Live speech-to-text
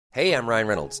Hey, I'm Ryan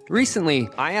Reynolds. Recently,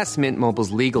 I asked Mint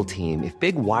Mobile's legal team if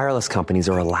big wireless companies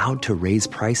are allowed to raise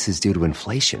prices due to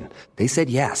inflation. They said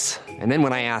yes. And then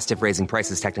when I asked if raising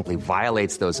prices technically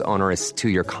violates those onerous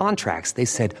two-year contracts, they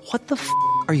said, "What the f***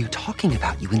 are you talking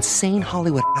about, you insane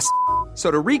Hollywood ass?" So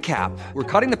to recap,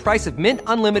 we're cutting the price of Mint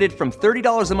Unlimited from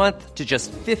 $30 a month to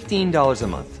just $15 a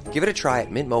month. Give it a try at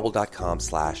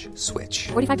mintmobile.com/switch.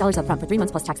 $45 up front for 3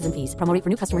 months plus taxes and fees. Promo rate for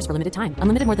new customers for limited time.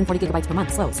 Unlimited more than 40 gigabytes per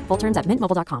month. Slows full terms at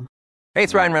mintmobile.com. Hey,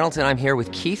 it's Ryan Reynolds, and I'm here with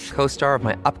Keith, co-star of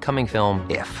my upcoming film,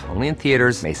 If, only in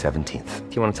theaters May 17th.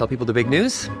 Do you want to tell people the big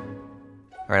news?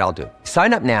 All right, I'll do it.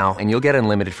 Sign up now and you'll get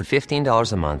unlimited for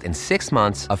 $15 a month and 6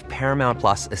 months of Paramount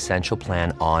Plus Essential Plan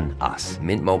on us.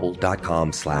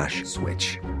 mintmobile.com/switch.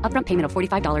 Upfront payment of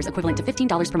 $45 equivalent to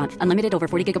 $15 per month. Unlimited over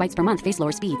 40 gigabytes per month. Face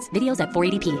lower speeds. Videos at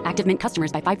 480p. Active Mint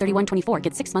customers by 531.24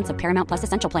 get 6 months of Paramount Plus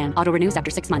Essential Plan. Auto renews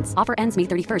after 6 months. Offer ends May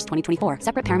 31st, 2024.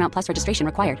 Separate Paramount Plus registration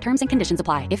required. Terms and conditions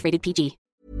apply if rated PG.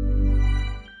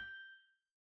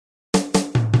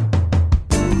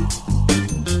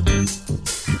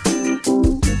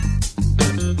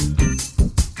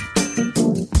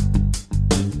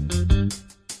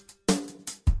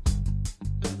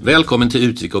 Välkommen till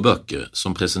Utvik och böcker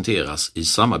som presenteras i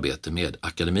samarbete med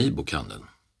Akademibokhandeln.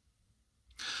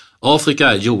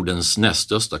 Afrika är jordens näst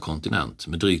största kontinent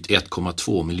med drygt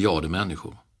 1,2 miljarder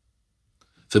människor.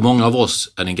 För många av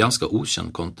oss är det en ganska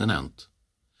okänd kontinent.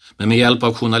 Men med hjälp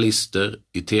av journalister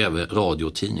i tv, radio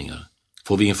och tidningar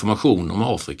får vi information om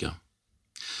Afrika.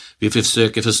 Vi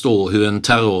försöker förstå hur en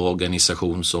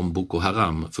terrororganisation som Boko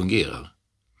Haram fungerar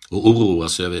och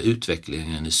oroas över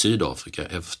utvecklingen i Sydafrika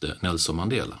efter Nelson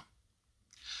Mandela.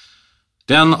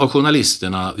 Den av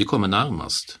journalisterna vi kommer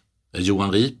närmast är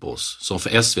Johan Ripås som för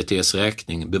SVT:s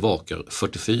räkning bevakar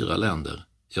 44 länder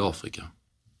i Afrika.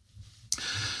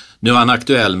 Nu är han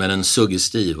aktuell med den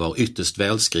suggestiva och ytterst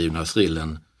välskrivna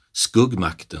thrillen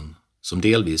Skuggmakten som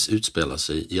delvis utspelar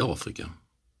sig i Afrika.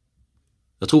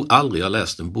 Jag tror aldrig jag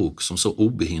läst en bok som så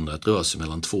obehindrat rör sig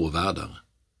mellan två världar.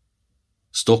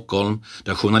 Stockholm,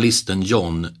 där journalisten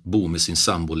John bor med sin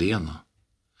sambo Lena.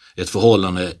 Ett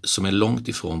förhållande som är långt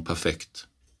ifrån perfekt.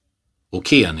 Och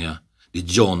Kenya,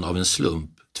 dit John av en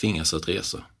slump tvingas att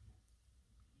resa.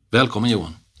 Välkommen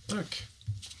Johan. Tack.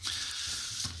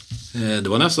 Det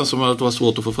var nästan som att det var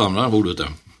svårt att få fram det här ordet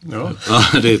där. Ja.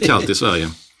 Det är kallt i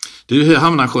Sverige. Du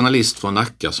hamnar en journalist från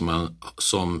Nacka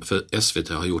som för SVT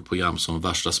har gjort program som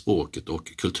Värsta språket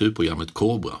och kulturprogrammet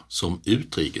Kobra som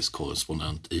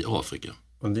utrikeskorrespondent i Afrika.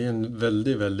 Och det är en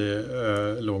väldigt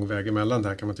lång väg emellan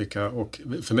där kan man tycka. Och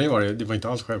för mig var det var inte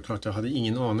alls självklart. Jag hade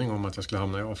ingen aning om att jag skulle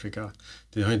hamna i Afrika.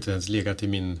 Det har inte ens legat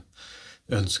till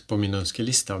på min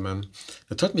önskelista. Men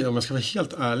jag tror att om jag ska vara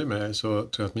helt ärlig med det, så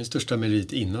tror jag att min största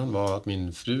merit innan var att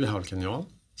min fru är halvkenyan.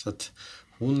 Så att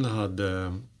hon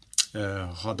hade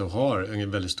och har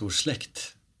en väldigt stor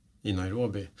släkt i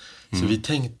Nairobi. Så vi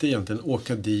tänkte egentligen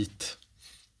åka dit.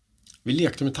 Vi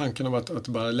lekte med tanken om att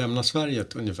bara lämna Sverige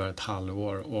ungefär ett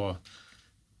halvår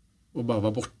och bara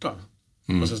vara borta.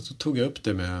 Och sen så tog jag upp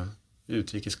det med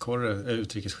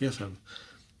utrikeschefen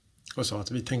och sa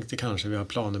att vi tänkte kanske, vi har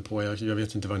planer på, jag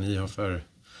vet inte vad ni har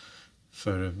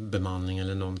för bemanning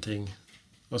eller någonting.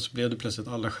 Och så blev det plötsligt,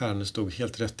 alla stjärnor stod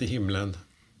helt rätt i himlen.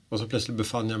 Och så plötsligt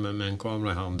befann jag mig med en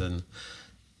kamera i handen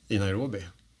i Nairobi.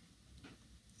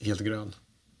 Helt grön.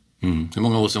 Hur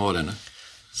många år sedan var det nu?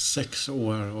 6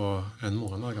 år och 1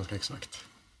 månad ganska exakt.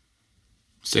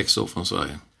 6 år från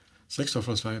Sverige. 6 år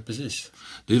från Sverige, precis.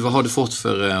 Vad har du fått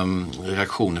för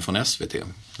reaktioner från SVT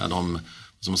när de,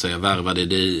 som man säger, värvade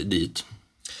dig dit?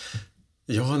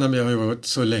 Ja, men jag har ju varit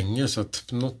så länge så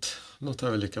att något har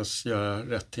jag lyckats göra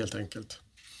rätt helt enkelt.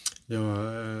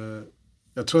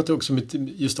 Jag tror att det också med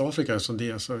just Afrika så det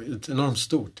är så enormt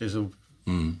stort. Det är så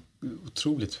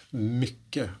otroligt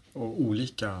mycket och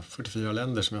olika 44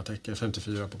 länder som jag täcker,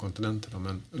 54 på kontinenten,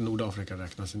 men Nordafrika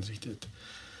räknas inte riktigt.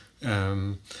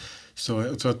 Så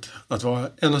jag tror att vara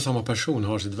en och samma person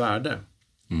har sitt värde.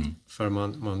 För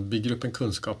man bygger upp en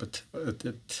kunskap,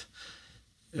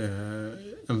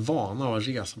 en vana av att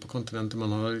resa på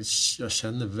kontinenten. Jag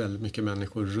känner väldigt mycket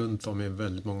människor runt om i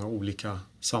väldigt många olika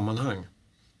sammanhang.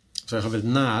 Så jag har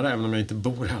väldigt nära, även om jag inte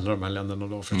bor i alla de här länderna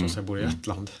då, förstås jag bor i ett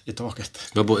land i taget.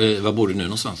 Var bor du nu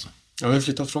någonstans? Jag har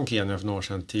flyttat från Kenya för några år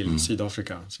sedan till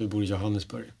Sydafrika, så vi bor i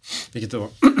Johannesburg. Vilket då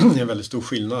är en väldigt stor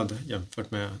skillnad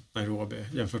jämfört med Nairobi,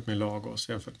 jämfört med Lagos,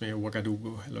 jämfört med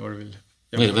Ouagadougou eller vad du vill.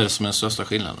 Vad är det som är den största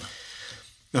skillnaden?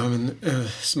 Ja, men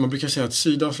man brukar säga att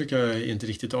Sydafrika är inte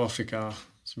riktigt Afrika.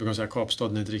 Så brukar man säga att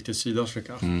Kapstaden är inte riktigt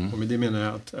Sydafrika. Och med det menar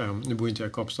jag att, nu bor inte jag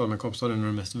i Kapstaden, men Kapstaden är nog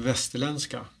det mest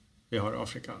västerländska vi har i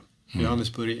Afrika.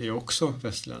 Johannesburg är också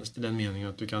västerländskt i den meningen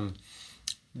att du kan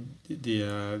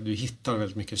du hittar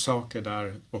väldigt mycket saker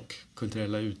där och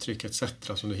kulturella uttryck etc.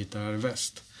 som du hittar här i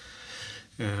väst.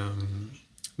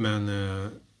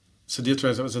 Så det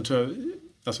tror jag,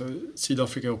 alltså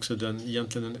Sydafrika är också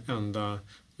egentligen den enda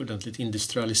ordentligt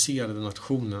industrialiserade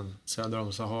nationen söder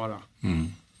om Sahara.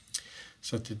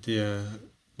 Så att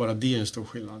bara det är en stor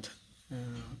skillnad.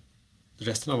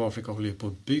 Resten av Afrika håller ju på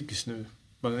att byggs nu.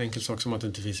 Bara en enkel sak som att det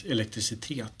inte finns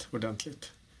elektricitet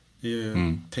ordentligt. Det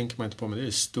tänker man inte på, men det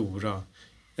är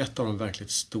ett av de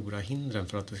verkligt stora hindren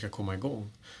för att det ska komma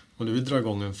igång. Om du vill dra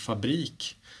igång en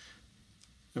fabrik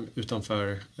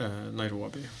utanför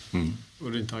Nairobi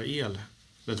och du inte har el,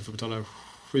 du får betala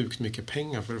sjukt mycket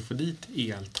pengar för att få dit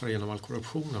el, ta igenom all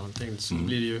korruption och allting, så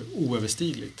blir det ju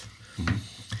oöverstigligt.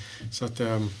 Så att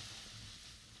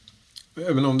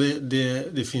även om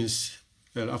det finns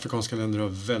afrikanska länder har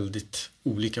väldigt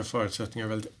olika förutsättningar,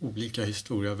 väldigt olika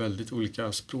historia, väldigt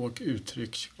olika språk,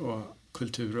 uttryck och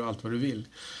kultur och allt vad du vill,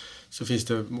 så finns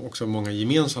det också många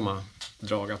gemensamma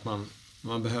drag att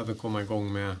man behöver komma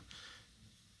igång med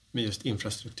just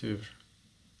infrastruktur,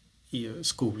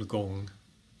 skolgång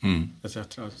etc.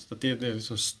 Så det är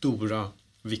liksom stora,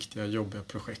 viktiga, jobbiga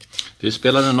projekt. Det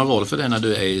spelar det någon roll för dig när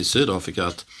du är i Sydafrika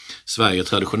att Sverige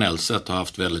traditionellt sett har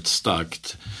haft väldigt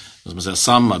starkt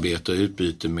samarbete och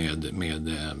utbyte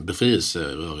med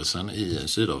befrielserörelsen i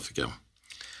Sydafrika?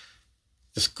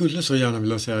 Jag skulle så gärna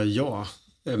vilja säga ja,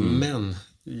 men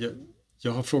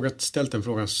jag har ställt den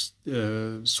frågan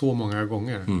så många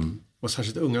gånger. Och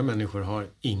särskilt unga människor har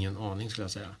ingen aning, skulle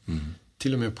jag säga.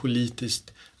 Till och med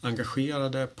politiskt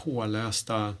engagerade,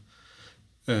 pålästa,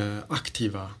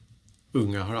 aktiva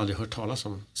unga har aldrig hört talas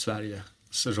om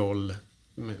Sveriges roll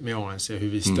med ANC, hur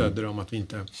vi stödde dem, att vi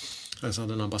inte ens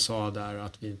hade en ambassad där,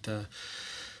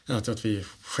 att vi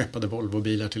skeppade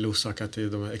Volvo-bilar till Lusaka,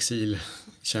 till de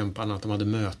exilkämparna, att de hade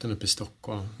möten uppe i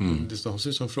Stockholm. De ser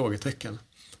ut som frågetecken.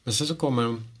 Men sen så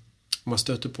kommer man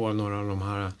stöter på några av de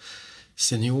här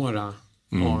seniora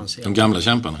ANC. De gamla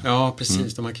kämparna. Ja,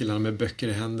 precis. De här killarna med böcker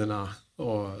i händerna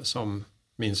och som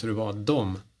minns hur det var.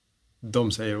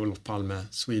 De säger Olof Palme,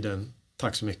 Sweden,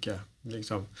 tack så mycket.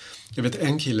 Liksom. Jag vet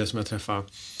en kille som jag träffade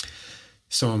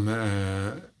som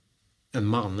en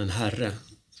man, en herre,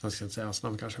 jag ska inte säga hans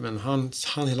namn kanske, men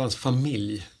hela hans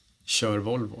familj kör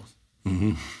Volvo.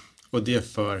 Och det är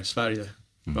för Sverige.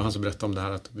 Det var han som berättade om det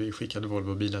här, att vi skickade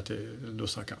Volvo-bilar till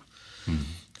Lusaka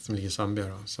som ligger i Zambia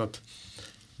då. Så att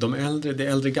det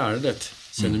äldre gardet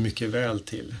känner mycket väl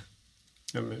till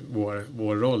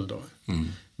vår roll då.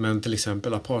 Men till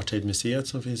exempel Apartheidmuseet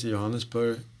som finns i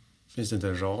Johannesburg finns det inte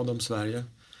en rad om Sverige.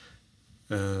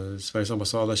 Sveriges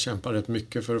ambassad kämpar rätt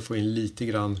mycket för att få in lite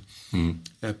grann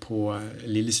på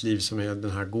Lillisliv, som är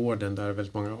den här gården där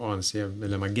väldigt många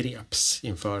ANC-medlemmar greps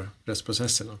inför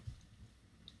rättsprocesserna.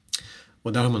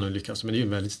 Och där har man nog lyckats, men det är ju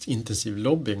en väldigt intensiv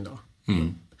lobbying då.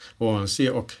 Och ANC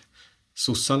och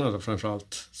sossarna då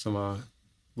framförallt, som var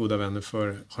goda vänner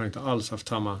för, har inte alls haft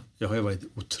samma. Det har ju varit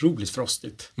otroligt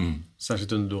frostigt.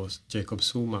 Särskilt under då Jacob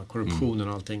Zuma, korruptionen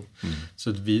och allting. Så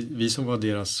att vi som var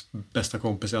deras bästa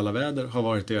kompis i alla väder har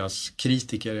varit deras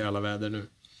kritiker i alla väder nu.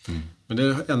 Men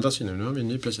det ändras ju nu. Nu har vi en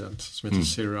ny president som heter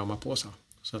Cyril Ramaphosa.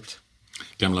 Så att,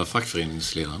 gamla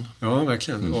fackföreningsledaren. Ja,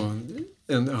 verkligen. Och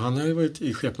han har ju varit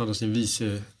i skepnad av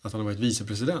att han har varit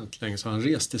vicepresident länge, så han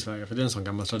rest till Sverige. För det är en sån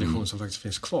gammal tradition som faktiskt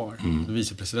finns kvar.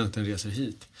 Vicepresidenten reser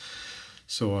hit.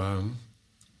 Så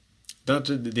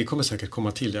det kommer säkert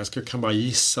komma till. Jag kan bara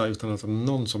gissa utan att ha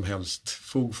någon som helst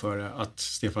fog för det, att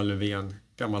Stefan Löfven,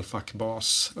 gammal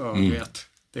fackbas,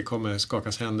 det kommer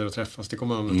skakas händer och träffas. Det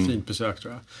kommer ha ett fint besök,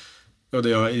 tror jag. Och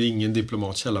det är ingen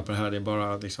diplomatkälla på det här, det är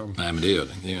bara liksom... Nej, men det gör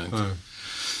inte.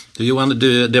 Johan,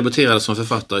 du debuterade som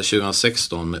författare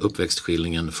 2016 med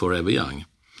uppväxtskildringen Forever Young.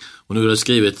 Och nu har du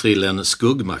skrivit thrillen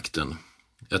Skuggmakten.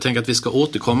 Jag tänker att vi ska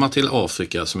återkomma till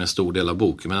Afrika som en stor del av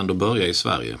boken, men ändå börja i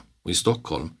Sverige och i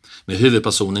Stockholm. Med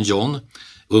huvudpersonen John,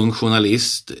 ung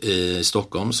journalist i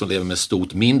Stockholm som lever med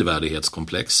stort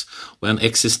mindvärdighetskomplex och en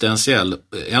existentiell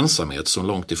ensamhet som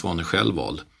långt ifrån är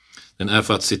självvald. Den är,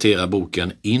 för att citera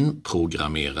boken,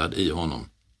 inprogrammerad i honom.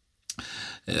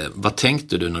 Vad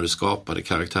tänkte du när du skapade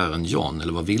karaktären John,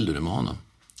 eller vad ville du med honom?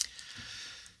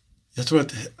 Jag tror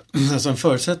att en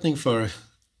förutsättning för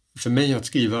mig att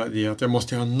skriva är att jag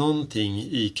måste ha någonting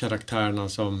i karaktärerna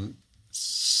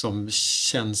som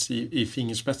känns i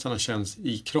fingerspetsarna, känns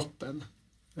i kroppen.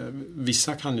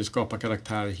 Vissa kan ju skapa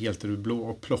karaktär helt ur blå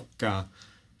och plocka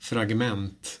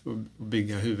fragment och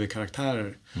bygga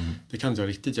huvudkaraktärer. Det kan inte jag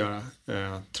riktigt göra,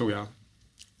 tror jag.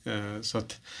 Så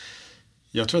att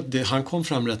jag tror att han kom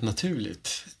fram rätt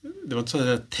naturligt. Det var inte så att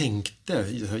jag tänkte,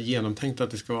 genomtänkte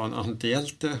att det ska vara en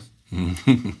antihjälte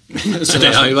Så det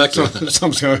är ju verkligen.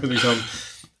 Som ska, liksom.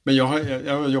 Men jag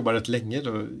har jobbat rätt länge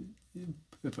då.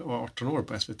 18 år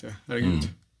på SVT. Herregud.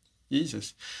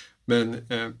 Jesus. Men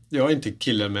jag är inte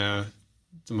killen med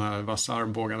de här vassa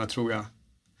armbågarna, tror jag.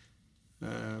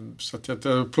 Så att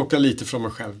jag plockar lite från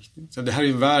mig själv. Så det här är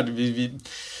ju värld,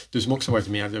 du som också varit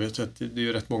med, jag vet att det är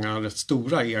ju rätt många rätt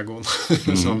stora egon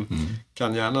som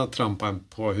kan gärna trampa en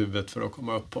på huvudet för att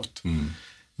komma uppåt.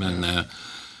 Men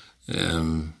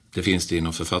det finns det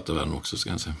inom författarvärlden också, ska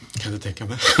jag säga. Kan du tänka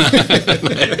mig?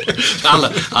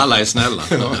 alla är snälla.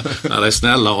 Alla är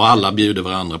snälla och alla bjuder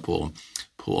varandra på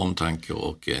omtanke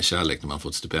och kärlek när man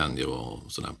fått stipendier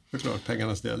och sådär. Det är klart,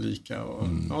 pengarnas del lika. Och,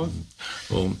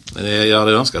 jag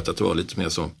hade önskat att det var lite mer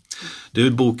så. Det är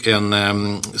boken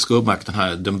Skuggmakten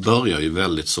här, den börjar ju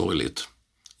väldigt sorgligt.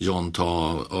 John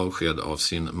tar avsked av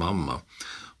sin mamma.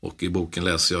 Och i boken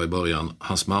läser jag i början,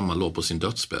 hans mamma låg på sin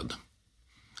dödsbädd.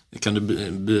 Kan du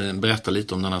berätta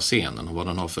lite om den här scenen och vad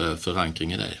den har för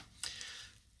förankring i dig?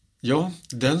 Ja,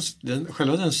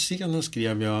 själva den scenen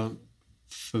skrev jag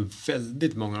för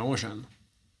väldigt många år sedan.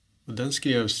 Och den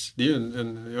skrevs, det är ju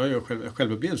jag har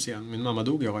själv upplevt scen. Min mamma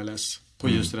dog i ALS på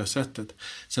just det där sättet.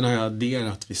 Sen har jag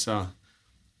adderat vissa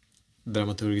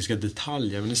dramaturgiska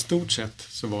detaljer, men i stort sett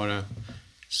så var det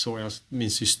så.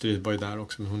 Min syster var ju där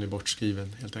också, men hon är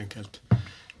bortskriven helt enkelt.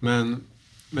 Men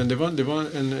det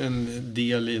var en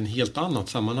del i en helt annat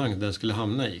sammanhang där jag skulle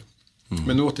hamna i.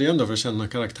 Men återigen då, för att känna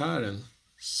karaktären,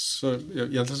 så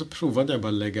egentligen så provade jag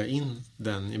bara lägga in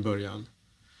den i början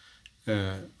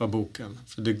av boken.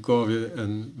 För det gav ju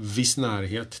en viss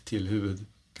närhet till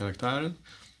huvudkaraktären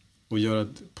och gör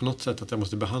på något sätt att jag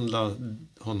måste behandla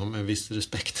honom med en viss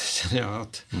respekt, känner jag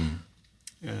att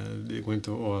det går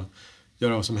inte att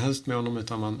göra vad som helst med honom,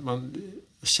 utan man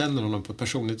känner honom på ett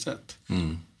personligt sätt.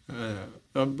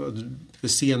 För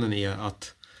scenen är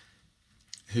att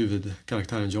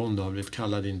huvudkaraktären John då har blivit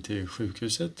kallad in till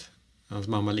sjukhuset. Hans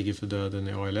mamma ligger för döden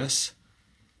i ALS.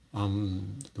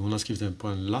 Hon har skrivit på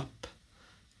en lapp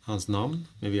hans namn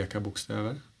med veka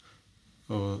bokstäver.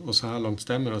 Och så här långt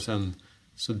stämmer, och sen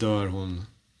så dör hon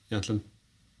egentligen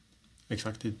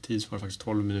exakt i tid, så var det faktiskt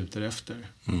 12 minuter efter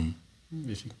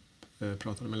vi fick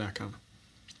prata med läkaren.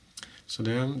 Så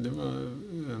det var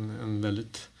en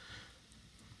väldigt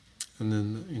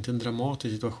inte en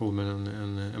dramatisk situation, men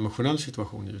en emotionell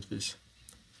situation givetvis.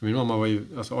 För min mamma var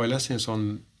ju, alltså ALS är en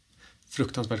sån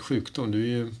fruktansvärd sjukdom.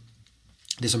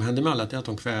 Det som händer med alla är att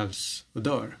de kvävs och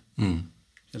dör.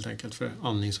 Helt enkelt, för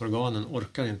andningsorganen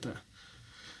orkar inte.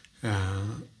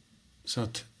 Så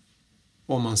att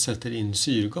om man sätter in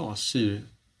syrgas,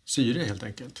 syre helt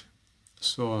enkelt,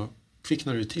 så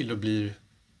kvicknar du till och blir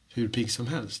hur pigg som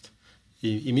helst.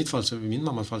 I mitt fall, så i min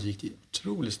mammas fall, så gick det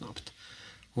otroligt snabbt.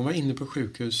 Hon var inne på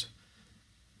sjukhus.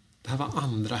 Det här var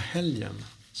andra helgen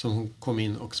som hon kom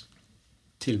in och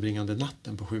tillbringade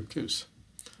natten på sjukhus.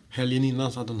 Helgen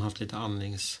innan så hade hon haft lite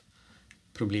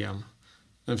andningsproblem.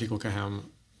 Den fick åka hem.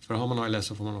 För har man ALS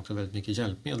så får man också väldigt mycket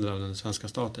hjälpmedel av den svenska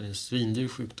staten. Det är en svindyr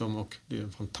sjukdom och det är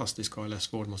en fantastisk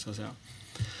ALS-vård, måste jag säga.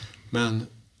 Men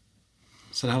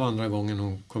så det här var andra gången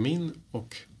hon kom in,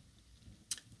 och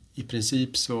i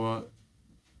princip så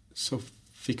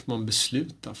fick man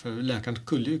besluta, för läkaren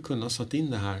skulle ju kunna satt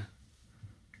in det här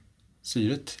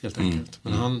syret helt enkelt.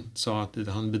 Men han sa att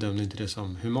han bedömde inte det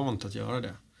som humant att göra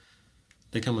det.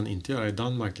 Det kan man inte göra i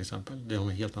Danmark till exempel. Det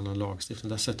har en helt annan lagstiftning.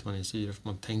 Där sätter man in syre för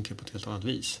man tänker på ett helt annat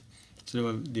vis. Så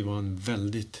det var en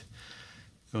väldigt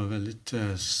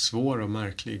svår och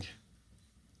märklig,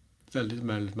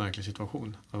 väldigt märklig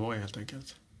situation. Det var helt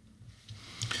enkelt.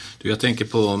 Jag tänker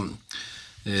på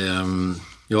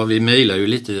vi mejlar ju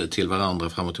lite till varandra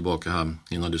fram och tillbaka här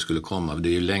innan du skulle komma. Det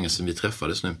är ju länge sedan vi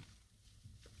träffades nu.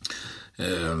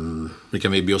 Nu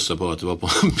kan vi bjussa på att du var på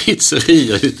en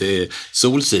pizzeria ute i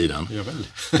Solsidan. Ja, väl.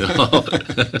 Ja.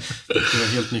 Du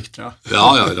var helt nyktra.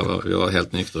 Ja, jag var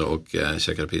helt nyktra och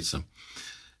käkade pizza.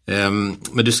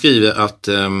 Men du skriver att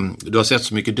du har sett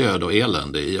så mycket död och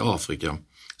elände i Afrika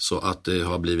så att det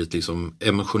har blivit liksom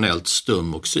emotionellt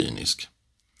stum och cynisk.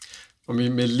 Och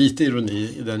med lite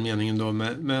ironi i den meningen då,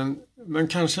 men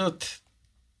kanske att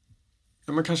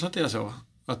det är så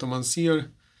att om man ser,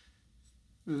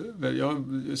 jag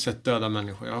har sett döda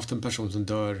människor, jag har haft en person som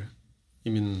dör i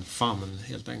min famn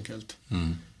helt enkelt.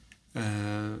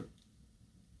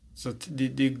 Så att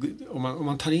om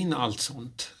man tar in allt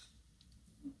sånt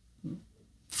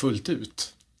fullt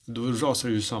ut, då rasar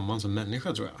det ju samman som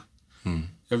människa, tror jag.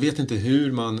 Jag vet inte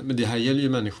hur men det här gäller ju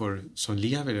människor som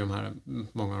lever i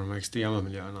många av de här extrema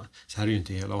miljöerna. Så här är ju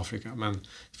inte i hela Afrika, men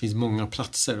det finns många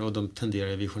platser, och de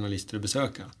tenderar vi journalister att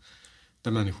besöka,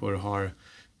 där människor har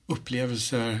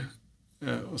upplevelser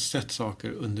och sett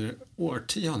saker under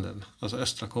årtionden. Alltså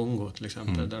östra Kongo till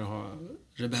exempel, där har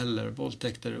rebeller,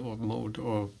 våldtäkter och mord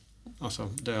och alltså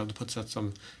död på ett sätt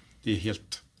som det är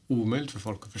helt omöjligt för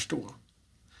folk att förstå.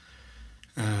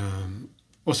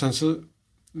 Och sen så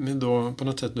med då på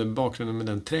något sätt med bakgrunden med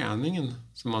den träningen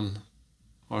som man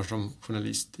har som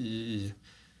journalist i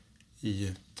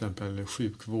till exempel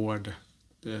sjukvård,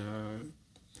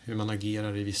 hur man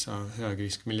agerar i vissa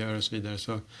högriskmiljöer och så vidare,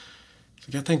 så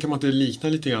kan jag tänka mig att det liknar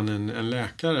lite grann en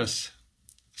läkares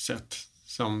sätt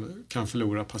som kan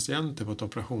förlora patienter på ett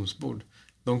operationsbord.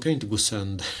 De kan ju inte gå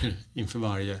sönder inför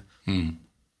varje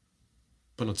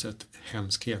på något sätt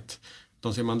hemskhet.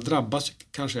 De säger man drabbas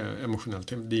kanske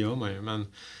emotionellt, det gör man ju,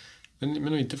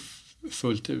 men inte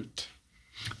fullt ut.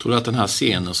 Tror du att den här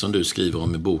scenen som du skriver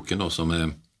om i boken då, som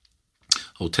är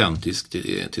autentisk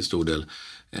till stor del,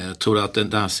 tror du att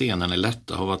den här scenen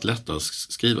har varit lättare att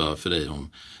skriva för dig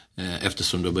om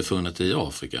eftersom du har befunnit dig i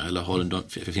Afrika,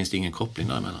 eller finns det ingen koppling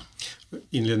däremellan?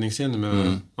 Inledningsscenen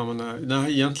med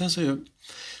nej, egentligen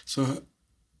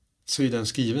så är den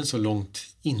skriven så långt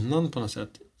innan på något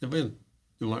sätt.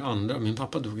 Det var andra. Min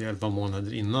pappa dog 11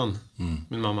 månader innan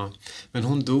min mamma. Men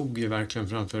hon dog ju verkligen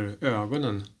framför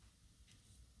ögonen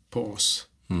på oss.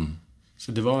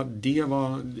 Så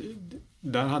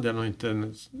där hade jag nog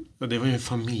inte det var ju en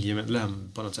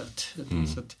familjemedlem på något sätt.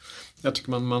 Så att jag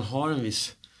tycker man har en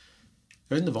viss,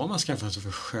 jag vet inte vad man skaffar sig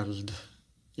för sköld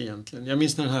egentligen. Jag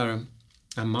minns när den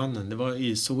här mannen, det var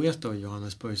i Soweto i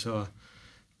Johannesburg, så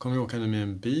kom jag åkande med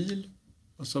en bil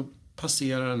och så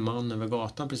passerar en man över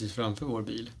gatan precis framför vår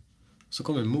bil. Så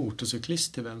kommer en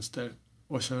motorcyklist till vänster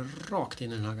och kör rakt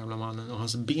in i den här gamla mannen och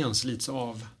hans ben slits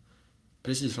av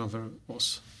precis framför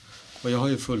oss. Och jag har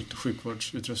ju fullt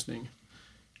sjukvårdsutrustning.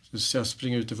 Så jag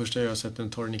springer ut, det första jag har sett en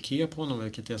tourniquet på honom,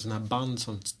 vilket är sån här band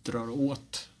som drar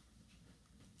åt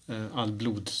all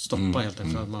blodstoppa helt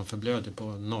enkelt för att man förblöder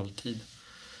på nolltid.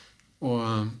 Och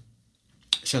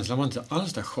känslan var inte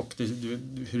alls där chock,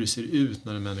 hur det ser ut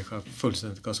när en människa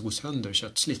fullständigt går sönder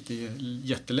köttsligt. Det är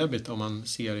jätteläbbigt om man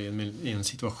ser det i en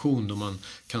situation då man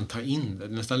kan ta in det.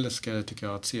 Nästan läskigare tycker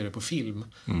jag att se det på film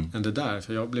än det där.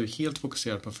 För jag blev helt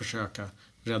fokuserad på att försöka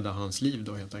rädda hans liv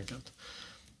då helt enkelt.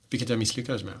 Vilket jag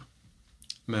misslyckades med.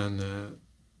 Men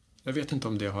jag vet inte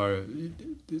om det har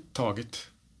tagit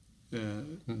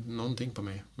någonting på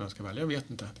mig, om jag ska välja. Jag vet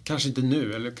inte. Kanske inte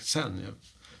nu eller sen.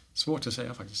 Svårt att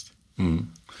säga faktiskt.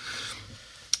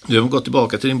 Vi har gått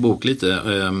tillbaka till din bok lite.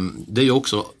 Det är ju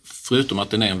också, förutom att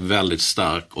den är en väldigt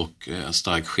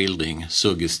stark skildring,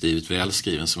 suggestivt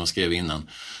välskriven som jag skrev innan,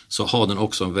 så har den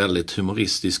också en väldigt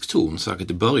humoristisk ton,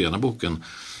 särskilt i början av boken.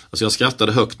 Alltså jag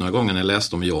skrattade högt några gånger när jag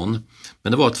läste om John,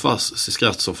 men det var ett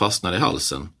skratt som fastnade i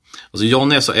halsen. Alltså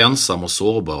John är så ensam och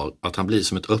sårbar att han blir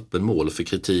som ett öppen mål för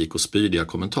kritik och spydiga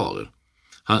kommentarer.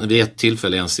 Vid ett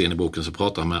tillfälle i en scen i boken så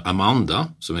pratar han med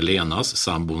Amanda, som är Lenas,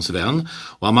 sambons vän.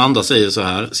 Och Amanda säger så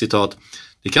här, citat: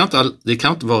 Det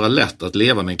kan inte vara lätt att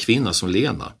leva med en kvinna som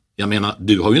Lena. Jag menar,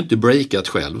 du har ju inte breakat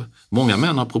själv. Många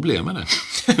män har problem med det.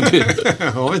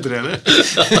 Har inte det, eller?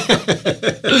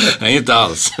 Nej, inte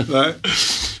alls. Nej.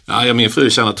 Ja, min fru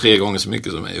tjänar 3 gånger så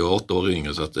mycket som mig och 8 år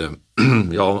yngre, så att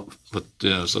jag har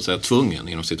varit så att säga tvungen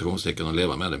inom situationstecken att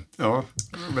leva med det. Ja,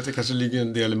 men det kanske ligger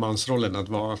en del i mansrollen att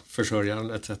vara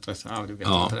försörjaren etc. Ja, du vet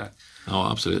inte det.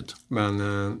 Ja, absolut. Men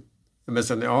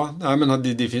sen,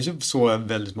 det finns ju så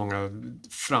väldigt många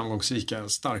framgångsrika,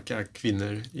 starka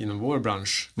kvinnor inom vår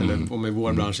bransch. Eller om i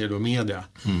vår bransch är då media.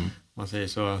 Man säger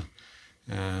så.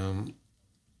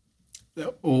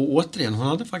 Och återigen, hon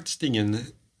hade faktiskt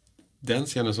den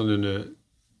scenen som du nu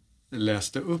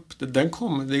läste upp, den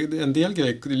kom, det är en del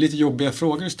grejer, det är lite jobbiga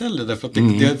frågor du ställde, därför att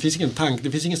det finns ingen tanke,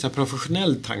 det finns ingen så här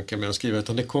professionell tanke med att skriva,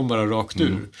 utan det kom bara rakt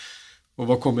ur. Och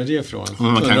var kommer det ifrån?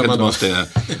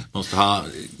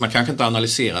 Man kanske inte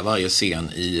analysera varje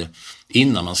scen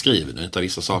innan man skriver det, utan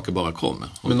vissa saker bara kommer.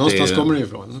 Men någonstans kommer det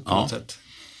ifrån på något sätt.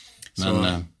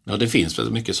 Men det finns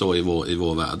väldigt mycket så i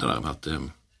vår värld där, att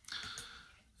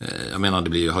jag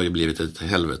menar, har ju blivit ett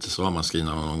helvete så har man skrivit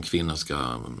om någon kvinna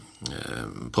ska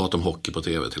prata om hockey på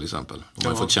tv till exempel. Och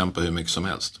man får kämpa hur mycket som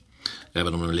helst.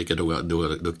 Även om de är lika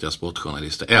duktiga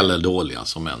sportjournalister eller dåliga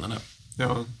som männen är.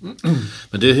 Ja.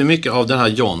 Men hur mycket av den här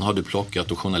John har du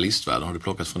plockat och journalistvärlden har du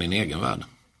plockat från din egen värld?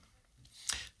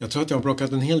 Jag tror att jag har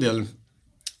plockat en hel del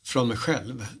från mig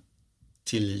själv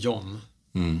till John.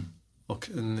 Och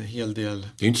en hel del...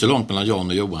 Det är inte så långt mellan John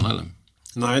och Johan, eller?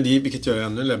 Nej, vilket gör det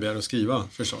ännu läbbigare att skriva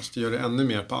förstås. Det gör det ännu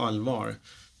mer på allvar.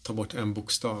 Ta bort en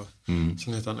bokstav.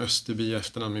 Sen heter han Österby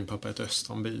efternamn. Min pappa heter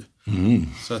Östanby.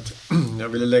 Så att jag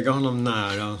ville lägga honom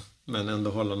nära, men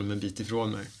ändå hålla honom en bit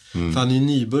ifrån mig. För han är ju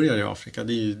nybörjare i Afrika.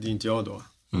 Det är inte jag då.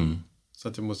 Så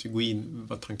att jag måste gå in,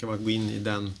 vad tanken var att gå in i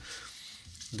den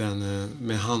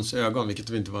med hans ögon, vilket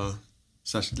inte var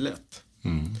särskilt lätt.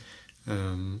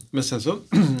 Men sen så,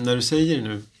 när du säger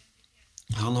nu,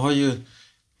 han har ju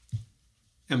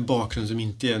en bakgrund som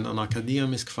inte är en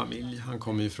akademisk familj. Han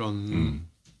kommer ju från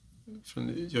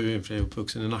jag är ju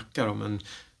uppvuxen i Nacka då, men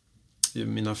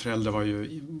mina föräldrar var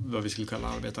ju vad vi skulle kalla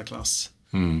arbetarklass.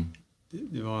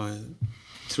 Det var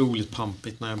otroligt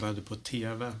pampigt när jag började på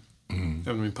tv.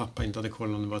 Även om min pappa inte hade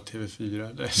kollat om det var TV4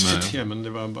 eller SVT, men det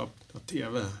var bara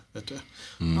tv, vet du.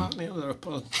 Han är där uppe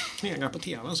och knegar på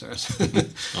tv så.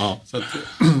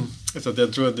 Så att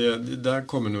jag tror att det där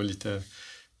kommer nog lite,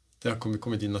 det har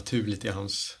kommit in naturligt i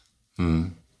hans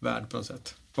värld på något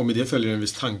sätt. Och med det följer en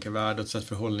viss tankevärld och ett sätt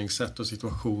förhållningssätt och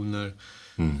situationer.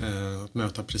 Att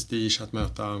möta prestige, att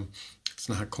möta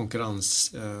såna här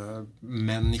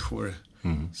konkurrensmänniskor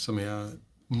som är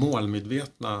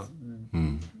målmedvetna,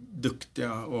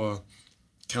 duktiga och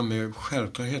kan med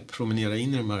självklarhet promenera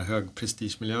in i de här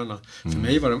högprestigemiljöerna. För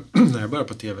mig var det, när jag började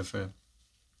på tv för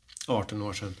 18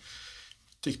 år sedan,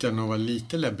 tyckte jag nog var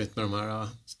lite läbbigt med de här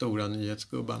stora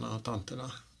nyhetsgubbarna och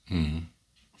tanterna.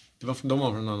 De var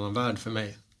en annan värld för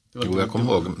mig. Jag kommer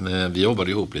ihåg, vi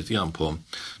jobbade ihop lite grann på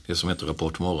det som heter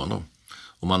Rapport morgon då.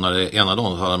 Och ena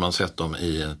dagen hade man sett dem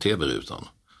i tv-rutan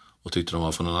och tyckte de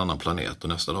var från en annan planet, och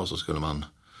nästa dag så skulle man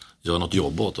göra något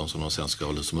jobb åt dem som de sen ska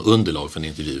ha som underlag för en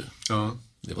intervju. Ja.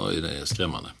 Det var ju det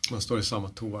skrämmande. Man står i samma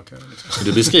toakö. Liksom.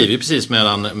 Du beskriver precis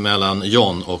mellan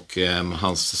John och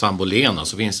hans sambo Lena,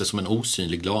 så finns det som en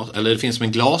osynlig det finns som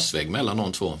en glasvägg mellan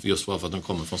de två, just för att de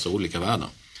kommer från så olika världar.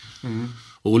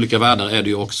 Och olika världar är det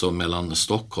ju också mellan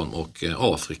Stockholm och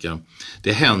Afrika.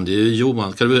 Det händer ju,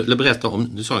 Johan, kan du berätta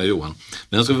om, du sa ju Johan,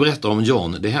 men jag ska berätta om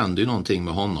John, det händer ju någonting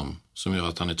med honom som gör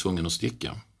att han är tvungen att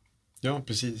sticka. Ja,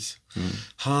 precis.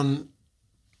 Han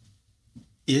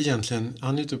är egentligen,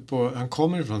 han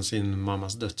kommer från sin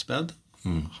mammas dödsbädd.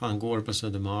 Han går på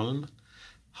Södermalm.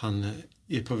 Han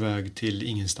är på väg till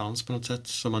ingenstans på något sätt,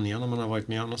 som man är när man har varit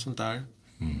med om något sånt där.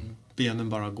 Benen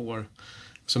bara går.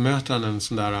 Så möter han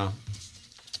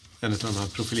en av de här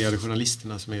profilerade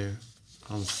journalisterna som är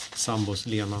hans sambos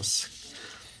Lenas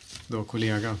då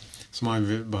kollega, som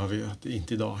han behöver att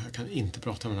inte idag, jag kan inte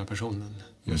prata med den här personen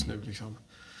just nu liksom.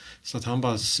 Så att han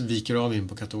bara viker av in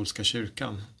på katolska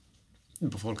kyrkan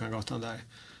på Folkangatan där.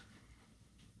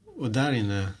 Och där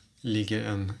inne ligger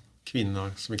en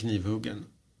kvinna som är knivhuggen,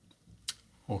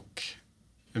 och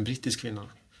en brittisk kvinna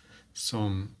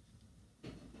som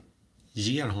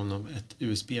ger honom ett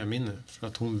USB-minne för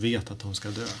att hon vet att hon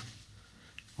ska dö.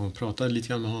 Hon pratar lite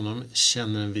grann med honom,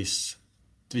 känner ett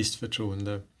visst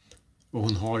förtroende, och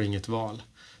hon har inget val.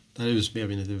 Det här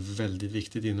USB-minnet är väldigt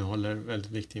viktigt, innehåller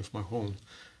väldigt viktig information.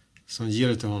 Så hon ger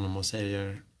det till honom och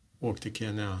säger: åk till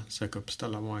Kenya, sök upp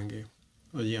Stella Mwangi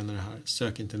och ge henne det här.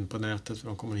 Sök inte på nätet för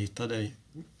de kommer att hitta dig.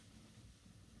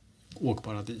 Åk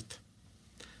bara dit.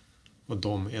 Och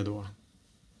de är då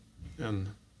en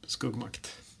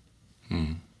skuggmakt.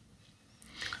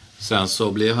 Sen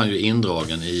så blir han ju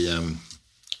indragen i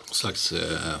slags,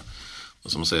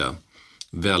 vad ska man säga,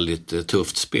 väldigt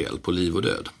tufft spel på liv och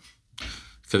död.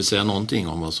 Ska vi säga någonting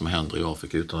om vad som händer i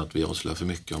Afrika utan att vi avslöjar för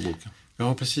mycket av boken?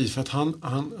 Ja, precis. För att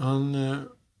han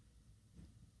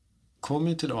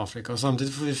kommer till Afrika, och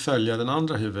samtidigt får vi följa den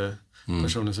andra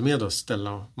huvudpersonen som är då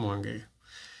Stella Mwangi,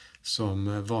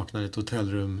 som vaknar i ett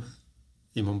hotellrum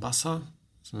i Mombasa,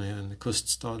 som är en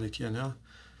kuststad i Kenya.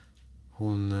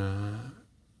 Hon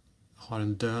har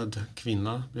en död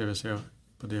kvinna bredvid sig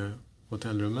på det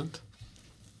hotellrummet,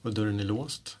 och dörren är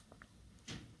låst.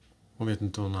 Hon vet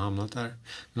inte hur hon har hamnat där.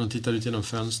 Men hon tittar ut genom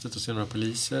fönstret och ser några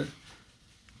poliser.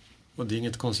 Och det är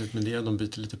inget konstigt med det, de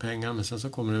byter lite pengar. Men sen så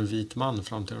kommer en vit man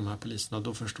fram till de här poliserna.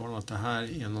 Då förstår de att det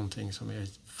här är någonting som är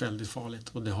väldigt farligt.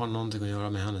 Och det har någonting att göra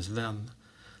med hennes vän.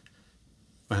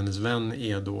 Och hennes vän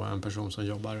är då en person som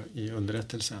jobbar i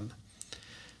underrättelsen.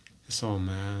 Som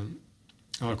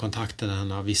har kontakter med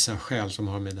henne av vissa skäl som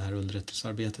har med det här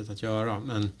underrättelsearbetet att göra.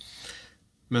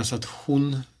 Men så att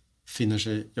hon finner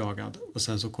sig jagad, och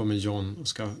sen så kommer John och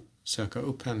ska söka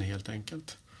upp henne helt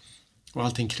enkelt. Och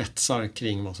allting kretsar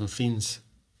kring vad som finns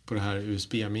på det här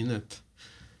USB-minnet.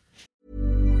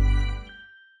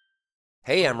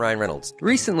 Hey, I'm Ryan Reynolds.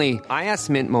 Recently, I asked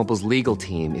Mint Mobile's legal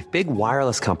team if big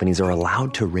wireless companies are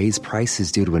allowed to raise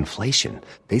prices due to inflation.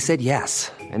 They said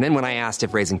yes. And then when I asked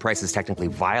if raising prices technically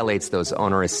violates those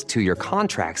onerous 2-year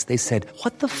contracts, they said,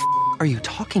 "What the f*** are you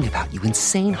talking about, you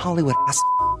insane Hollywood ass?"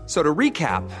 So to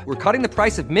recap, we're cutting the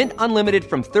price of Mint Unlimited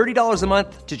from $30 a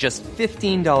month to just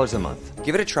 $15 a month.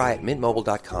 Give it a try at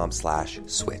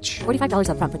mintmobile.com/switch.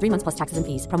 $45 up front for 3 months plus taxes and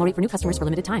fees. Promo rate for new customers for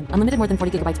limited time. Unlimited more than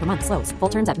 40 gigabytes per month slows. Full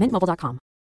terms at mintmobile.com.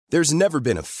 There's never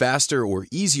been a faster or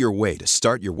easier way to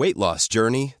start your weight loss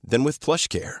journey than with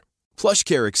PlushCare.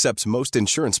 PlushCare accepts most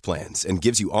insurance plans and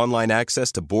gives you online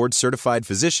access to board-certified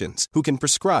physicians who can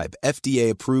prescribe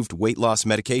FDA-approved weight loss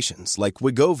medications like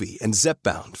Wegovy and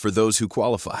Zepbound for those who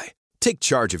qualify. Take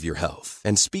charge of your health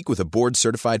and speak with a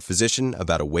board-certified physician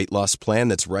about a weight loss plan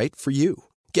that's right for you.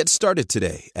 Get started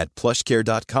today at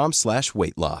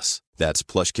plushcare.com/weightloss. That's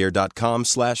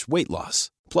plushcare.com/weightloss.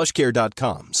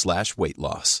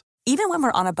 plushcare.com/weightloss. Even when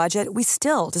we're on a budget, we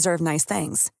still deserve nice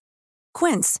things.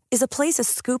 Quince is a place to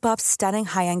scoop up stunning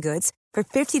high-end goods for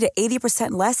 50 to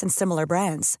 80% less than similar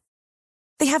brands.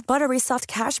 They have buttery soft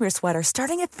cashmere sweaters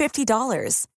starting at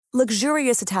 $50,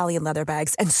 luxurious Italian leather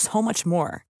bags, and so much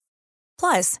more.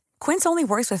 Plus, Quince only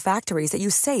works with factories that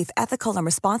use safe, ethical, and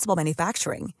responsible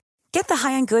manufacturing. Get the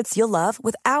high-end goods you'll love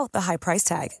without the high price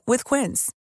tag with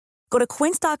Quince. Go to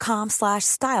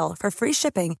quince.com/style for free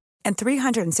shipping and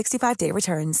 365-day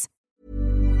returns.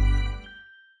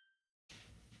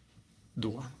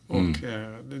 Då. Och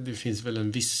det finns väl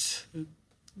en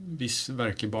viss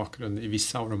verklig bakgrund i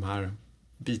vissa av de här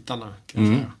bitarna, kan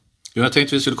jag säga. Jag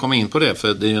tänkte vi skulle komma in på det,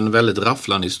 för det är en väldigt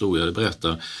rafflande historia du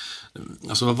berättar.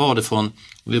 Alltså vad var det från,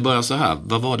 vi börjar så här,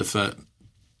 vad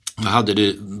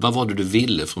var det du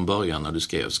ville från början när du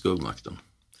skrev Skuggmakten?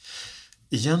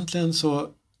 Egentligen så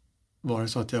var det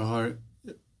så att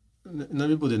när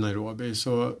vi bodde i Nairobi,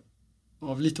 så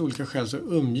av lite olika skäl så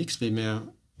umgicks vi med,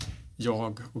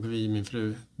 jag och min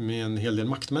fru, med en hel del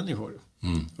maktmänniskor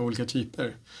av olika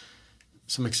typer.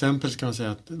 Som exempel kan man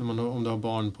säga att om du har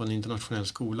barn på en internationell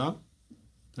skola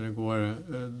där det går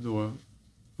då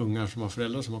ungar som har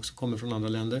föräldrar som också kommer från andra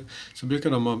länder, så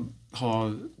brukar de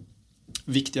ha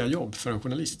viktiga jobb för en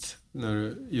journalist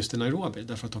just i Nairobi,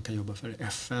 därför att de kan jobba för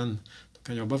FN, de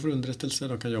kan jobba för underrättelse,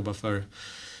 de kan jobba för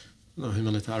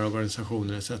humanitära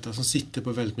organisationer etc. som sitter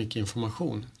på väldigt mycket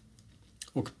information.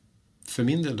 Och för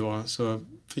min del då så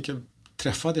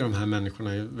träffade jag de här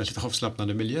människorna i väldigt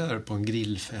avslappnade miljöer på en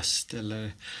grillfest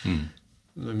eller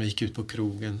när man gick ut på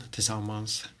krogen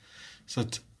tillsammans. Så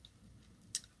att,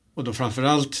 och då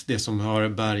framförallt det som har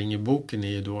bäring i boken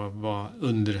är ju då vad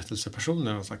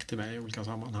underrättelsepersoner har sagt till mig i olika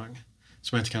sammanhang.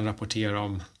 Som jag inte kan rapportera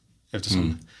om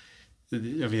eftersom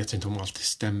jag vet inte om allt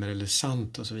stämmer eller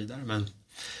sant och så vidare.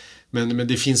 Men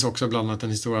det finns också bland annat en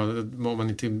historia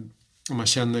om man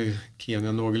känner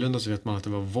Kenya någorlunda så vet man att det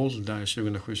var våld där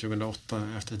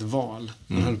 2007-2008 efter ett val.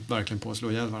 Man höll verkligen på att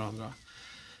slå ihjäl varandra.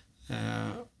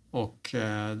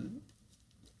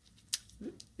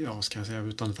 Ja, ska jag säga,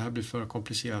 utan att det här blir för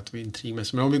komplicerat och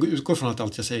intrigmässigt. Men om vi utgår från att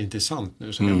allt jag säger inte är sant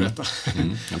nu som jag berättar.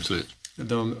 Absolut.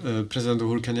 President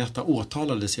Uhuru Kenyatta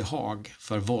åtalades i Haag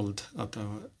för våld,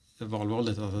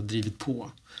 valvåldet att ha drivit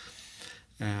på.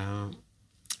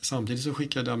 Samtidigt så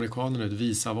skickade amerikanerna ut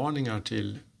visavarningar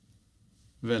till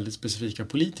väldigt specifika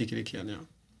politiker i Kenya.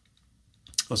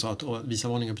 Och sa att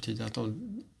visavarningar betyder att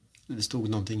det stod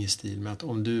någonting i stil med att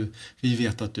vi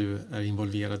vet att du är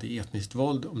involverad i etniskt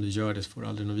våld, om du gör det så får du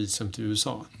aldrig något visum till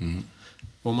USA.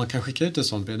 Och om man kan skicka ut ett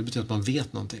sånt brev, det betyder att man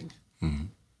vet någonting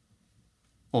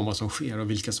om vad som sker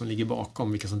och vilka som ligger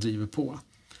bakom, vilka som driver på.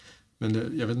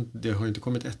 Men jag vet inte, det har inte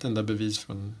kommit ett enda bevis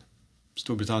från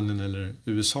Storbritannien eller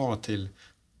USA till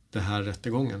det här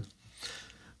rättegången.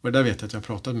 Och det där vet jag att jag har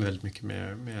pratat med väldigt mycket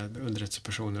med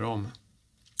underrättelsepersoner om.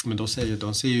 Men de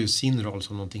ser ju sin roll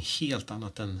som någonting helt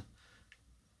annat än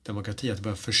demokrati. Att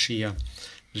börja förse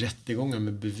rättegångar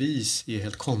med bevis är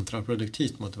helt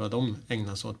kontraproduktivt mot vad de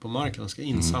ägnar sig åt på marken. De ska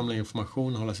insamla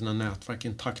information, hålla sina nätverk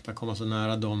intakta, komma så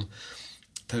nära de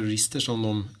terrorister som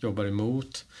de jobbar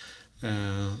emot,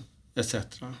 etc.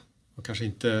 Och kanske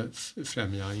inte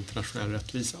främja internationell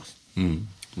rättvisa.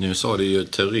 Nu sa du ju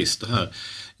terrorister här.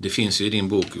 Det finns ju i din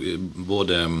bok,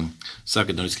 både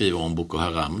särskilt när du skriver om Boko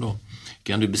Haram då.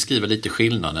 Kan du beskriva lite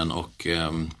skillnaden och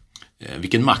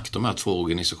vilken makt de här två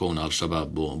organisationerna,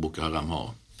 Al-Shabaab och Boko Haram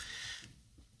har?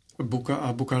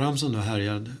 Boko Haram som då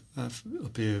härjade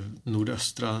uppe i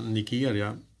nordöstra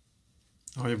Nigeria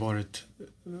har ju varit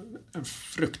en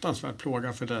fruktansvärd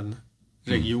plåga för den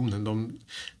regionen.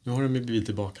 Nu har de ju blivit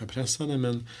tillbaka pressade,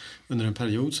 men under en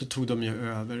period så tog de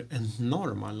ju över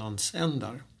enorma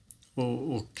landsändar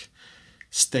och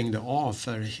stängde av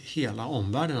för hela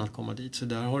omvärlden att komma dit. Så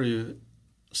där har det ju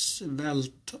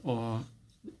svält och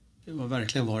det har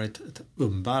verkligen varit ett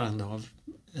umbärande av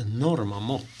enorma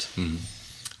mått.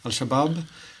 Al-Shabaab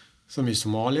som i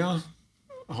Somalia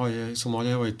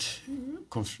har varit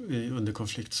under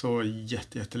konflikt så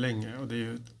jättelänge, och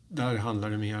där handlar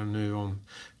det mer nu om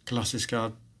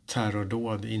klassiska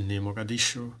terrordåd inne i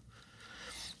Mogadishu.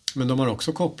 Men de har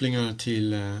också kopplingar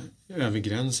till över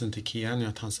gränsen till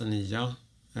Kenya, Tanzania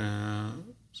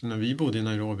Så när vi bodde i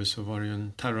Nairobi så var det ju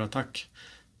en terrorattack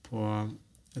på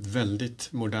ett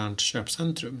väldigt modernt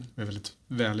köpcentrum med väldigt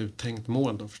väl uttänkt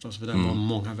mål då förstås. För där var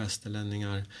många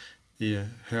västerlänningar i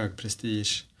hög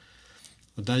prestige.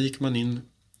 Och där gick man in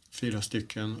 4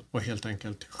 stycken och helt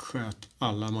enkelt sköt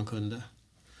alla man kunde.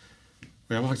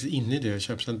 Och jag var faktiskt inne i det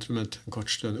köpcentrumet en kort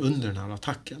stund under den här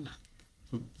attacken.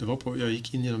 Jag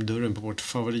gick in genom dörren på vårt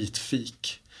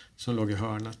favoritfik som låg i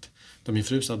hörnet. Där min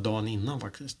fru satt dagen innan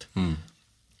faktiskt.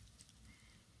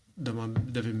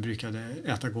 Där vi brukade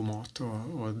äta god mat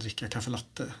och dricka kaffe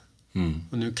latte.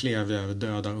 Och nu klev jag över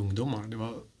döda ungdomar. Det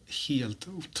var helt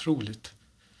otroligt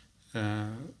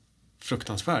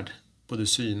fruktansvärd. Både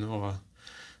syn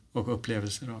och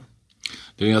upplevelser. Då.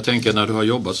 Jag tänker när du har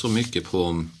jobbat så mycket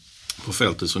på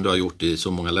fältet som du har gjort i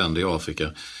så många länder i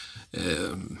Afrika.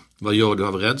 Vad gör du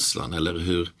av rädslan? Eller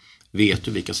hur vet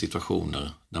du vilka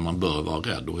situationer där man bör vara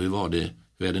rädd? Och hur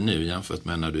är det nu jämfört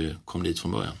med när du kom dit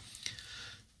från början?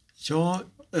 Ja,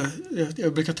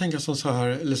 jag brukar tänka så här,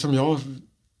 eller som jag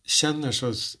känner så,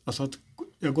 alltså att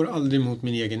jag går aldrig mot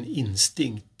min egen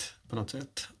instinkt på något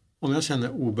sätt. Om jag känner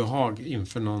obehag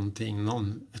inför någonting,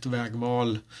 ett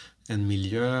vägval, en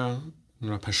miljö,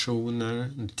 några personer,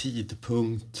 en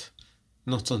tidpunkt,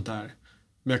 något sånt där.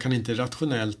 Men jag kan inte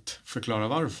rationellt förklara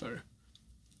varför.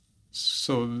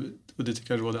 Och det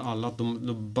tycker jag råder alla, att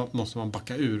då måste man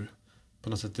backa ur. På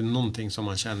något sätt, det är någonting som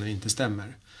man känner inte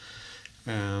stämmer.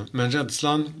 Men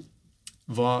rädslan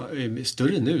var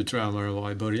större nu tror jag än vad det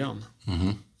var i början.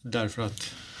 Därför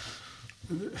att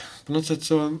på något sätt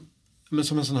så, men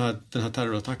som den här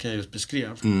terrorattacken jag just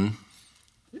beskrev.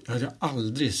 Jag hade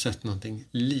aldrig sett någonting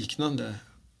liknande.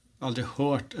 Aldrig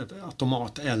hört ett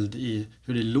automateld i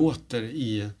hur det låter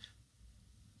i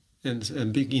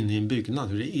inne i en byggnad,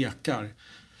 hur det ekar.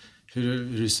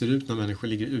 Hur det ser ut när människor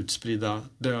ligger utspridda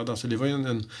döda. Så det var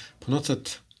ju på något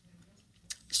sätt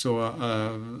så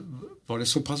var det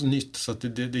så pass nytt så att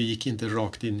det gick inte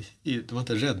rakt in i, det var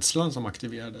inte rädslan som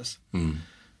aktiverades.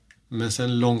 Men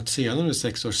sen långt senare,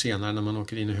 6 år senare, när man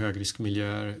åker in i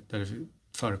högriskmiljöer där det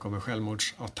förekommer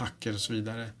självmordsattacker och så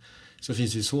vidare, så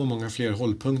finns det så många fler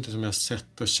hållpunkter som jag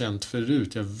sett och känt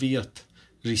förut. Jag vet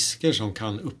risker som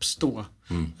kan uppstå.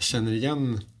 Jag känner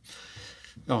igen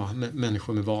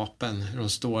människor med vapen, hur de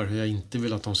står, hur jag inte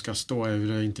vill att de ska stå,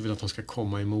 hur jag inte vill att de ska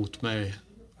komma emot mig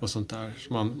och sånt där.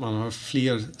 Så man har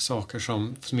fler saker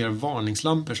som mer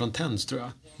varningslampor som tänds, tror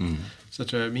jag. Så jag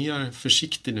tror jag är mer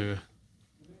försiktig nu.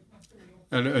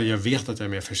 Eller jag vet att jag är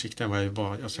mer försiktig än vad jag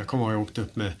var. Alltså jag kommer ihåg att jag åkte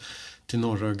upp till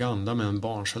norra Uganda med en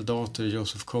barnsoldat i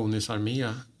Joseph Konys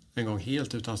armé en gång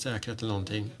helt utan säkerhet eller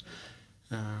någonting.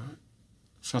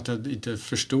 För att jag inte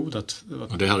förstod att...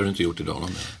 Och det hade du inte gjort idag?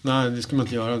 Nej, det ska man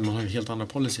inte göra. Man har ju helt andra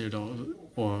policy idag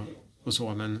och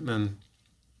så. Men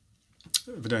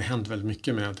det har hänt väldigt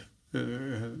mycket med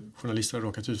journalister har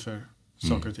råkat ut för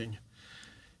saker och ting.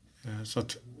 Så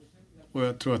att, och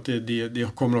jag tror att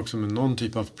det kommer också med någon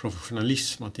typ av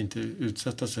professionalism att inte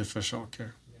utsätta sig för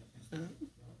saker.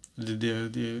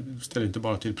 Det ställer inte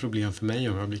bara till problem för mig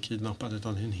om jag blir kidnappad,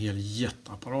 utan en hel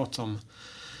jätteapparat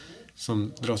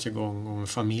som dras igång och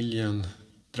familjen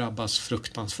drabbas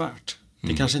fruktansvärt.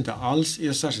 Det kanske inte alls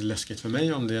är särskilt läskigt för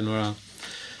mig om det är några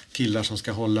killar som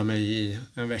ska hålla mig i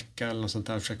en vecka eller något sånt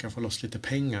där och försöka få loss lite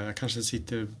pengar. Jag kanske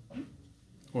sitter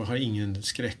och har ingen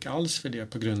skräck alls för det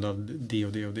på grund av det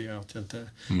och det och det. Att jag inte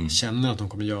känner att de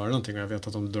kommer göra någonting och jag vet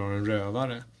att de drar en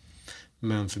rövare.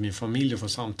 Men för min familj att få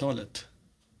samtalet,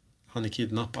 han är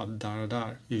kidnappad där och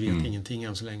där. Vi vet ingenting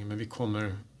än så länge, men vi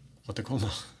kommer återkomma.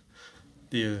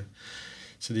 Det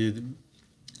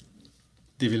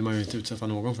vill man ju inte utsätta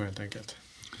någon för helt enkelt.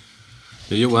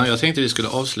 Johan, jag tänkte vi skulle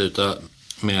avsluta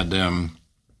med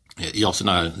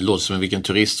låter som vilken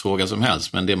turistfråga som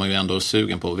helst, men det man ju ändå är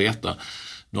sugen på att veta.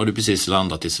 Nu har du precis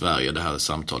landat i Sverige, det här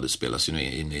samtalet spelas ju nu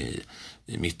in i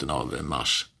mitten av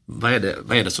mars. Vad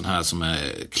är det sån här som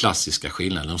är klassiska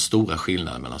skillnader, de stora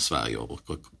skillnaderna mellan Sverige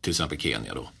och till exempel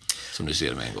Kenya då, som du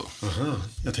ser med en gång? Aha,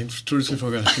 jag tror du skulle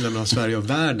fråga skillnaden mellan Sverige och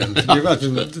världen. Det är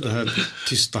verkligen det här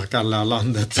tysta kalla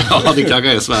landet. Ja, det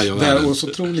kanske är Sverige och världen. Det är så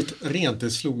otroligt rent,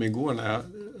 det slog mig igår när jag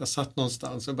satt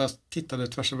någonstans och bara tittade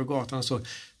tvärs över gatan och så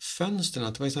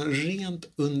fönsterna, det var så rent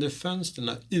under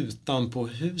fönsterna utanpå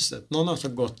huset. Någon har så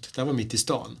gått, det var mitt i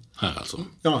stan. Här alltså?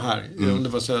 Ja, här. Om det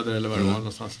var söder eller vad det var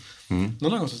någonstans.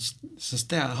 Någon har gått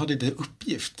så hade det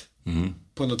uppgift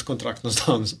på något kontrakt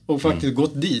någonstans och faktiskt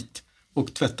gått dit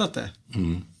och tvättat det.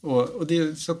 Och det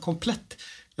är så komplett.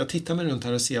 Jag tittar mig runt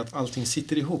här och ser att allting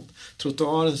sitter ihop.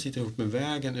 Trottoaren sitter ihop med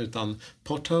vägen utan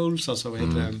potholes, alltså vad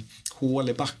heter det? Hål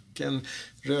i backen.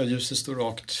 Rödljuset står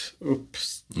rakt upp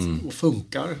och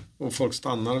funkar. Och folk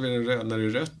stannar när det är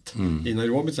rött. I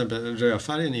Nairobi till exempel,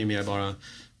 rödfärgen är ju mer bara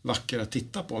vacker att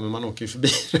titta på, men man åker ju förbi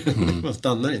man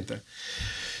stannar inte.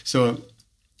 Så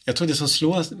jag tror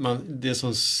det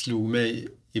som slog mig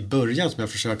i början, som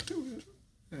jag försökt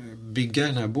bygga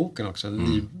den här boken också,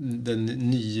 den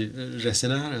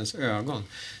nyresenärens ögon.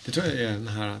 Det tror jag är den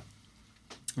här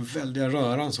väldiga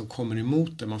röran som kommer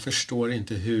emot det. Man förstår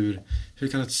inte hur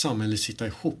kan ett samhälle sitta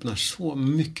ihop när så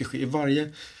mycket sker. I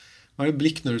varje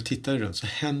blick när du tittar runt så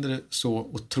händer det så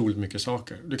otroligt mycket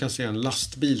saker. Du kan se en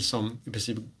lastbil som i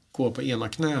princip går på ena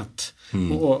knät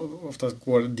och ofta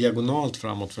går diagonalt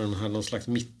framåt för den här någon slags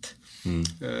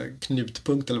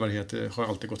knutpunkt eller vad det heter har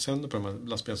alltid gått sönder på de här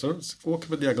lastbilarna. Så åker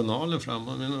på diagonalen fram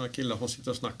med några killar som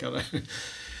sitter och snackar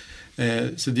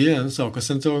där. Så det är en sak. Och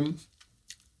sen så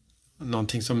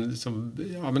någonting som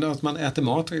men att man äter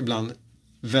mat ibland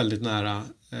väldigt nära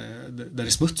där det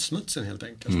är smutsen helt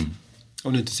enkelt.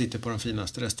 Om du inte sitter på de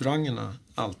finaste restaurangerna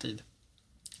alltid.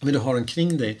 Men du har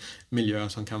omkring dig miljö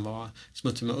som kan vara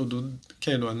smutsig, och då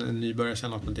kan ju då en nybörjare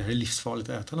känna att det här är livsfarligt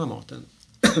att äta den här maten.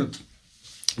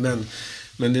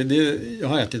 Men jag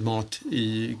har ätit mat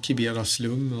i Kiberas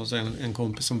slum och sen en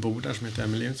kompis som bor där som heter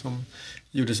Emily som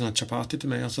gjorde såna chapati till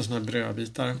mig, alltså såna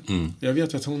brödbitar. Jag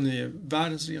vet att hon är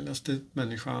världens renligaste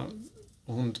människa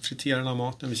och hon friterar den här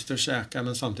maten, vi sitter och käkar,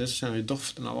 men samtidigt så känner vi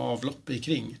doften av avlopp i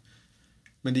kring.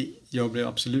 Men jag blev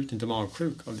absolut inte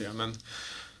magsjuk av det,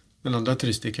 men andra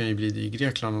turister kan ju bli det i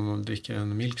Grekland om de dricker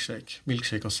en milkshake.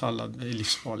 Milkshake och sallad är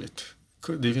livsfarligt.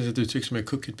 Det finns ett uttryck som är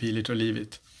cook it, peel it or leave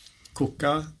it.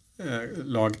 Koka,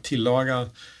 tillaga,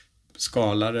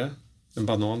 skalare, en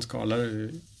bananskalare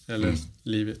eller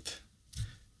leave it.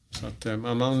 Så att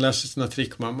man lär sig sina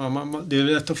trick. Det är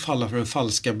lätt att falla för den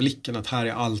falska blicken att här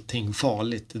är allting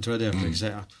farligt. Det tror jag det jag försöker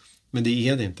säga. Men det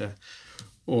är det inte.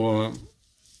 Och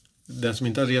den som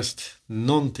inte har rest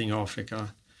någonting i Afrika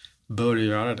bör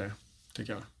göra det,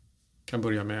 tycker jag. Kan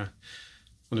börja med,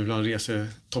 om du vill ha en resa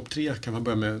topp 3 kan man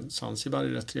börja med Zanzibar, det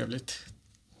är rätt trevligt.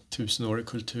 1000-årig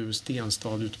kultur,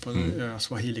 stenstad ute på en ö,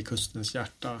 Swahili-kustens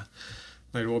hjärta.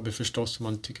 Nairobi förstås, om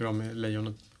man tycker om lejon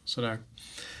och sådär.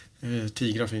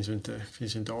 Tigrar finns ju inte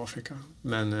i Afrika.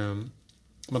 Men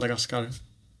Madagaskar,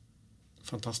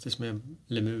 fantastiskt med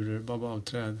lemurer,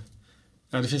 babavträd.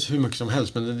 Ja, det finns hur mycket som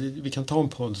helst, men vi kan ta en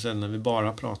podd sen när vi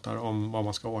bara pratar om var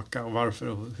man ska åka och varför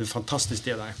och hur fantastiskt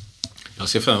det är där. Jag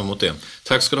ser fram emot det.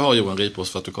 Tack ska du ha, Johan Ripås,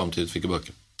 för att du kom till Fika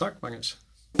Böcker. Tack, Magnus.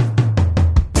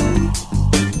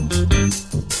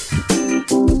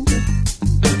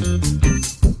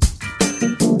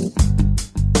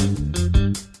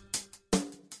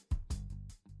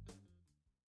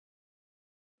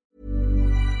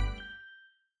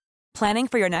 Planning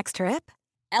for your next trip?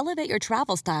 Elevate your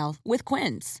travel style with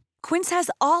Quince. Quince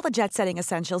has all the jet-setting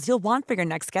essentials you'll want for your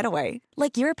next getaway,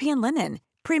 like European linen,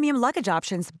 premium luggage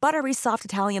options, buttery soft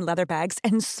Italian leather bags,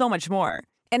 and so much more.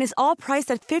 And is all priced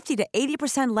at 50 to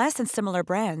 80% less than similar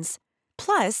brands.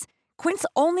 Plus, Quince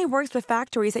only works with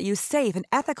factories that use safe and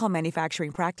ethical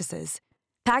manufacturing practices.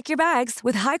 Pack your bags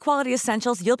with high-quality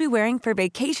essentials you'll be wearing for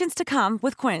vacations to come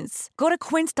with Quince. Go to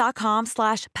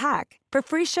quince.com/pack for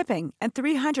free shipping and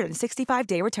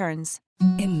 365-day returns.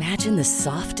 Imagine the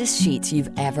softest sheets you've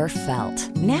ever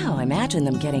felt. Now imagine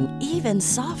them getting even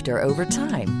softer over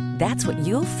time. That's what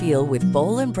you'll feel with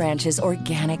Boll & Branch's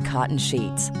organic cotton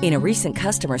sheets. In a recent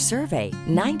customer survey,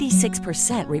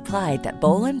 96% replied that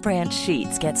Boll & Branch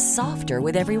sheets get softer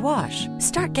with every wash.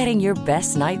 Start getting your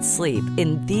best night's sleep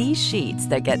in these sheets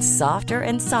that get softer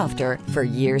and softer for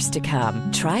years to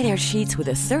come. Try their sheets with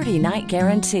a 30-night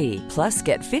guarantee. Plus,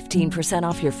 get 15%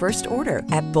 off your first order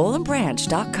at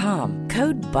bollandbranch.com.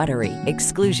 Code BUTTERY.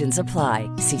 Exclusions apply.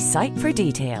 See site for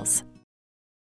details.